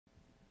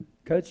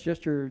Coach,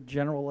 just your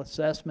general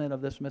assessment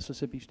of this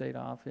Mississippi State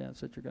offense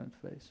that you're going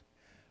to face.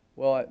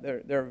 Well,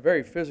 they're a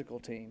very physical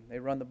team. They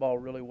run the ball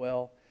really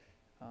well.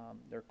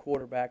 Their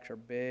quarterbacks are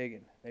big,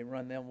 and they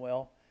run them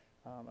well.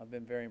 I've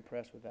been very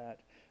impressed with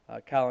that.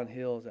 Colin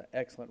Hill is an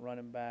excellent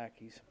running back.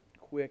 He's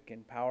quick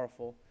and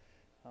powerful.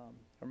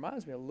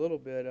 Reminds me a little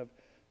bit of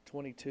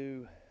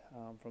 22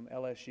 from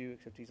LSU,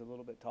 except he's a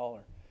little bit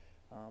taller.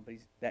 But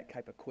he's that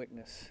type of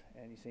quickness,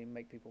 and you see him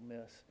make people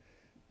miss.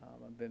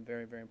 I've been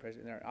very, very impressed.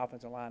 And their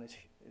offensive line is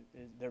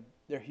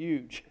they're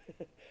huge.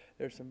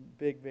 There's some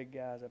big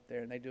guys up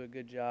there, and they do a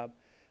good job.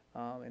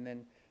 And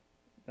then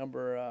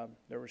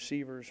their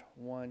receivers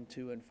 1,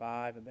 2, and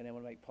 5 have been able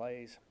to make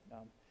plays.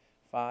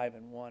 5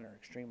 and 1 are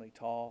extremely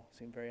tall,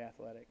 seem very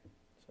athletic.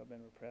 So I've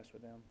been impressed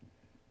with them.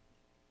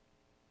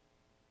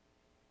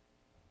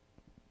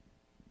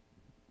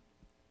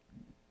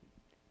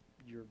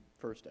 Your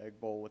first Egg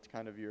Bowl, what's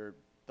kind of your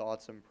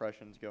thoughts,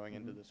 impressions going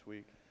into this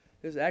week?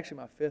 This is actually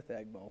my 5th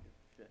Egg Bowl.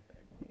 5th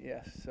Egg Bowl.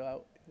 Yes,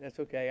 so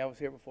that's okay. I was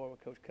here before with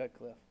Coach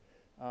Cutcliffe.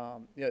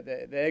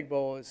 The Egg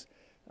Bowl is,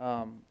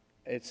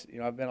 it's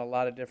I've been a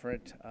lot of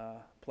different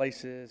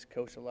places,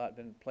 coached a lot,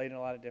 played in a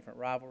lot of different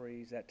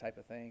rivalries, that type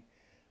of thing.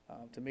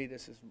 To me,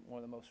 this is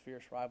one of the most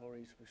fierce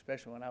rivalries,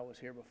 especially when I was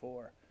here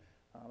before.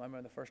 I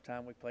remember the first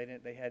time we played in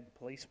it, they had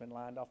policemen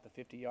lined off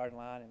the 50-yard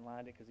line and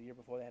lined it because the year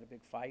before they had a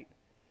big fight.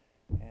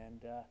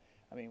 And,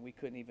 we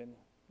couldn't even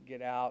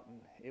get out,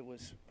 and it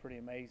was pretty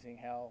amazing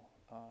how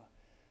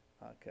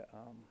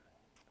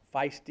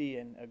feisty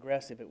and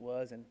aggressive it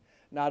was, and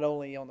not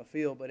only on the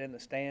field but in the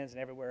stands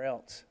and everywhere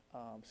else.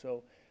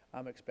 So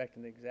I'm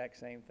expecting the exact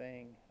same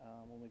thing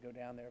when we go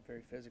down there.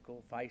 Very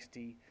physical,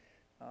 feisty,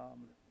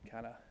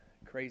 kind of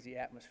crazy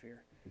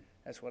atmosphere.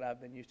 That's what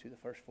I've been used to the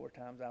first 4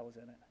 times I was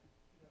in it.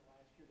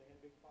 Last year they had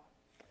a big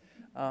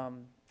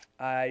fight.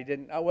 I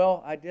didn't.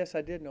 Well, I guess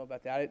I did know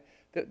about that.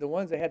 The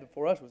ones they had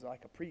before us was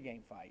like a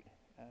pregame fight.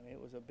 It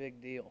was a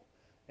big deal.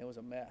 It was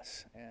a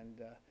mess,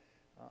 and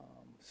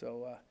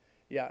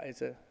yeah,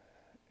 it's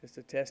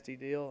a testy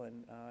deal,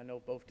 and I know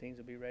both teams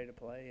will be ready to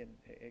play and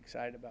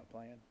excited about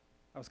playing.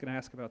 I was going to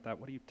ask about that.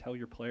 What do you tell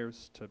your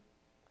players to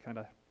kind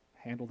of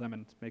handle them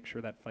and make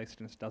sure that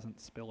feistiness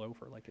doesn't spill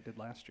over like it did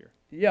last year?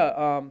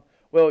 Yeah.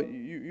 Well,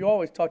 you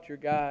always talk to your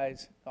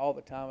guys all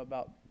the time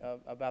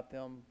about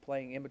them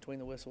playing in between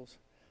the whistles.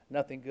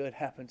 Nothing good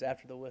happens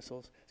after the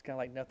whistles. It's kind of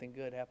like nothing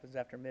good happens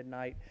after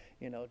midnight,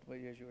 as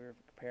you were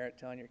a parent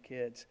telling your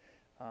kids.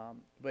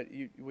 But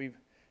we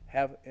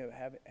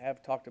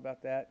have talked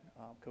about that.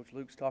 Coach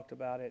Luke's talked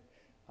about it.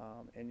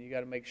 And you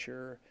got to make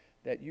sure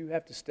that you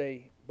have to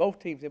stay, both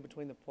teams in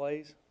between the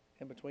plays,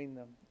 in between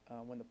them,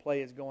 when the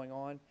play is going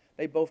on,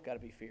 they both got to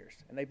be fierce,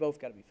 and they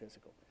both got to be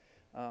physical.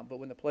 But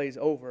when the play is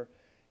over,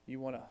 you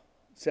want to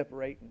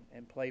separate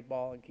and play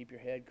ball and keep your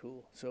head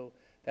cool. So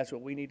that's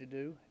what we need to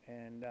do,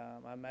 and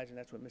I imagine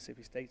that's what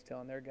Mississippi State's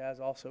telling their guys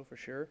also for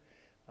sure,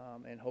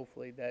 and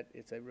hopefully that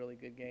it's a really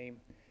good game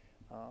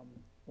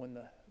when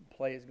the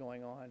play is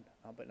going on,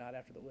 but not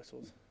after the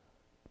whistles.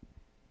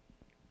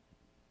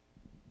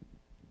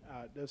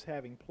 Does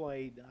having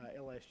played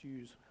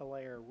LSU's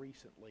Hilaire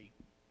recently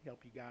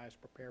help you guys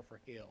prepare for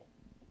Hill?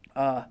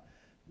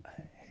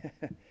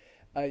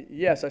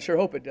 Yes, I sure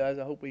hope it does.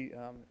 I hope we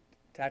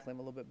tackle him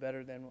a little bit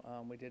better than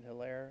we did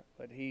Hilaire,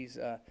 but he's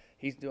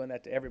doing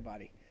that to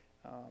everybody,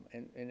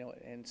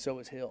 and so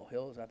is Hill.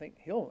 I think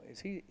Hill is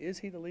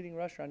he the leading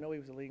rusher? I know he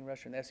was the leading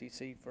rusher in the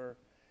SEC for.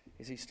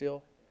 Is he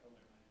still?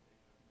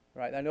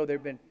 Right. I know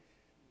they've been.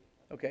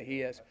 Okay, he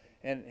is,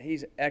 and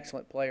he's an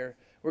excellent player.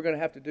 We're going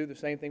to have to do the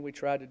same thing we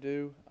tried to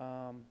do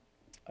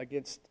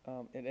against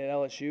at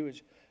LSU.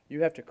 Is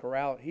you have to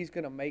corral. He's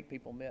going to make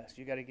people miss.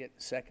 You got to get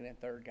the second and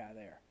third guy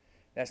there.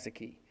 That's the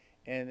key.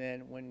 And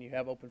then when you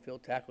have open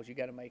field tackles, you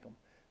got to make them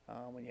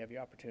when you have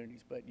your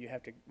opportunities. But you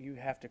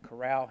have to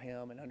corral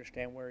him and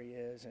understand where he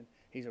is. And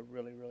he's a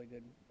really, really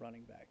good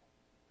running back.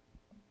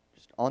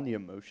 Just on the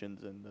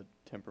emotions and the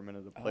temperament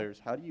of the players,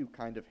 how do you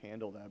kind of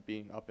handle that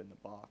being up in the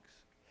box?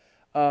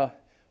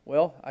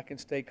 Well, I can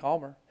stay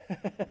calmer,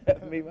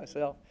 me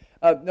myself.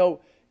 No,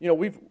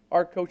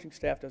 our coaching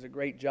staff does a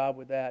great job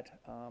with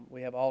that.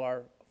 We have all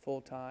our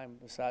full-time,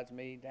 besides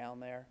me, down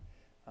there,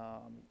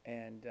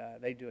 and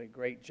they do a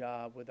great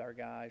job with our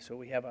guys. So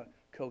we have a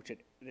coach at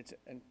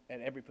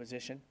every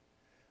position.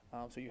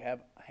 So you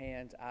have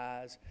hands,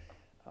 eyes,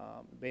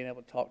 being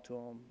able to talk to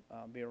them,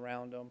 be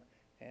around them,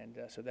 and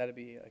so that'll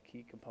be a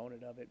key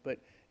component of it. But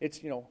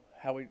it's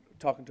how we're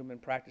talking to them in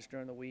practice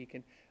during the week,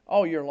 and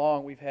all year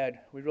long we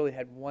really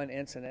had one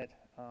incident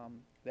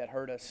that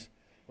hurt us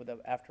with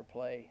an after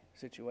play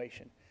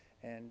situation,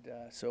 and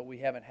so we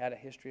haven't had a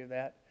history of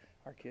that.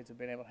 Our kids have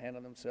been able to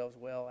handle themselves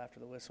well after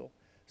the whistle,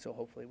 so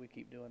hopefully we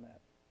keep doing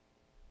that.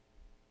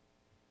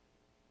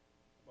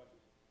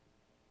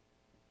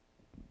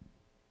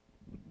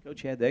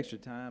 Coach, you had the extra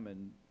time,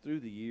 and through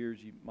the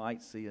years you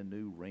might see a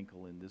new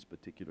wrinkle in this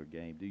particular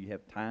game. Do you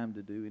have time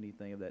to do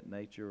anything of that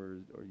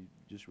nature, or you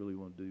just really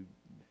want to do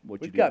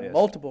what you do best? We've got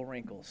multiple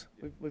wrinkles.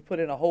 We've put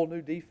in a whole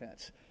new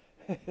defense.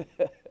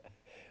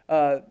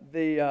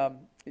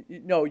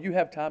 No, you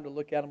have time to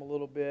look at them a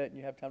little bit, and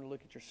you have time to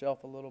look at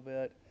yourself a little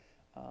bit.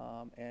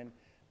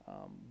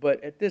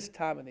 But at this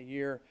time of the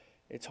year,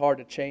 it's hard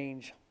to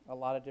change a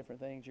lot of different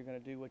things. You're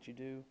going to do what you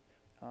do,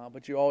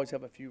 but you always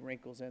have a few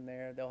wrinkles in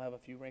there. They'll have a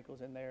few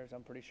wrinkles in theirs.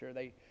 I'm pretty sure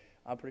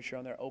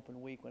on their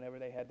open week, whenever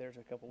they had theirs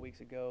a couple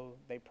weeks ago,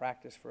 they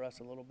practiced for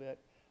us a little bit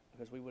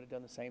because we would have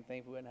done the same thing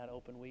if we hadn't had an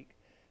open week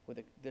with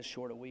this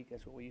short a week.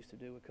 That's what we used to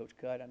do with Coach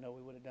Cutt. I know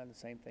we would have done the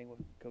same thing with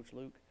Coach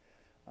Luke.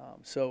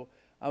 So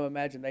I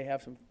imagine they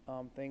have some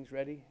things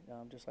ready,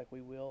 just like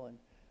we will,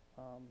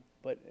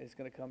 but it's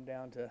going to come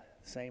down to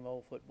same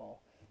old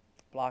football,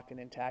 blocking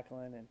and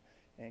tackling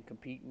and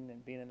competing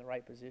and being in the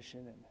right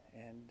position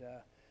and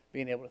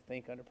being able to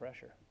think under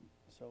pressure.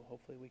 So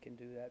hopefully we can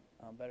do that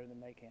better than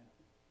they can.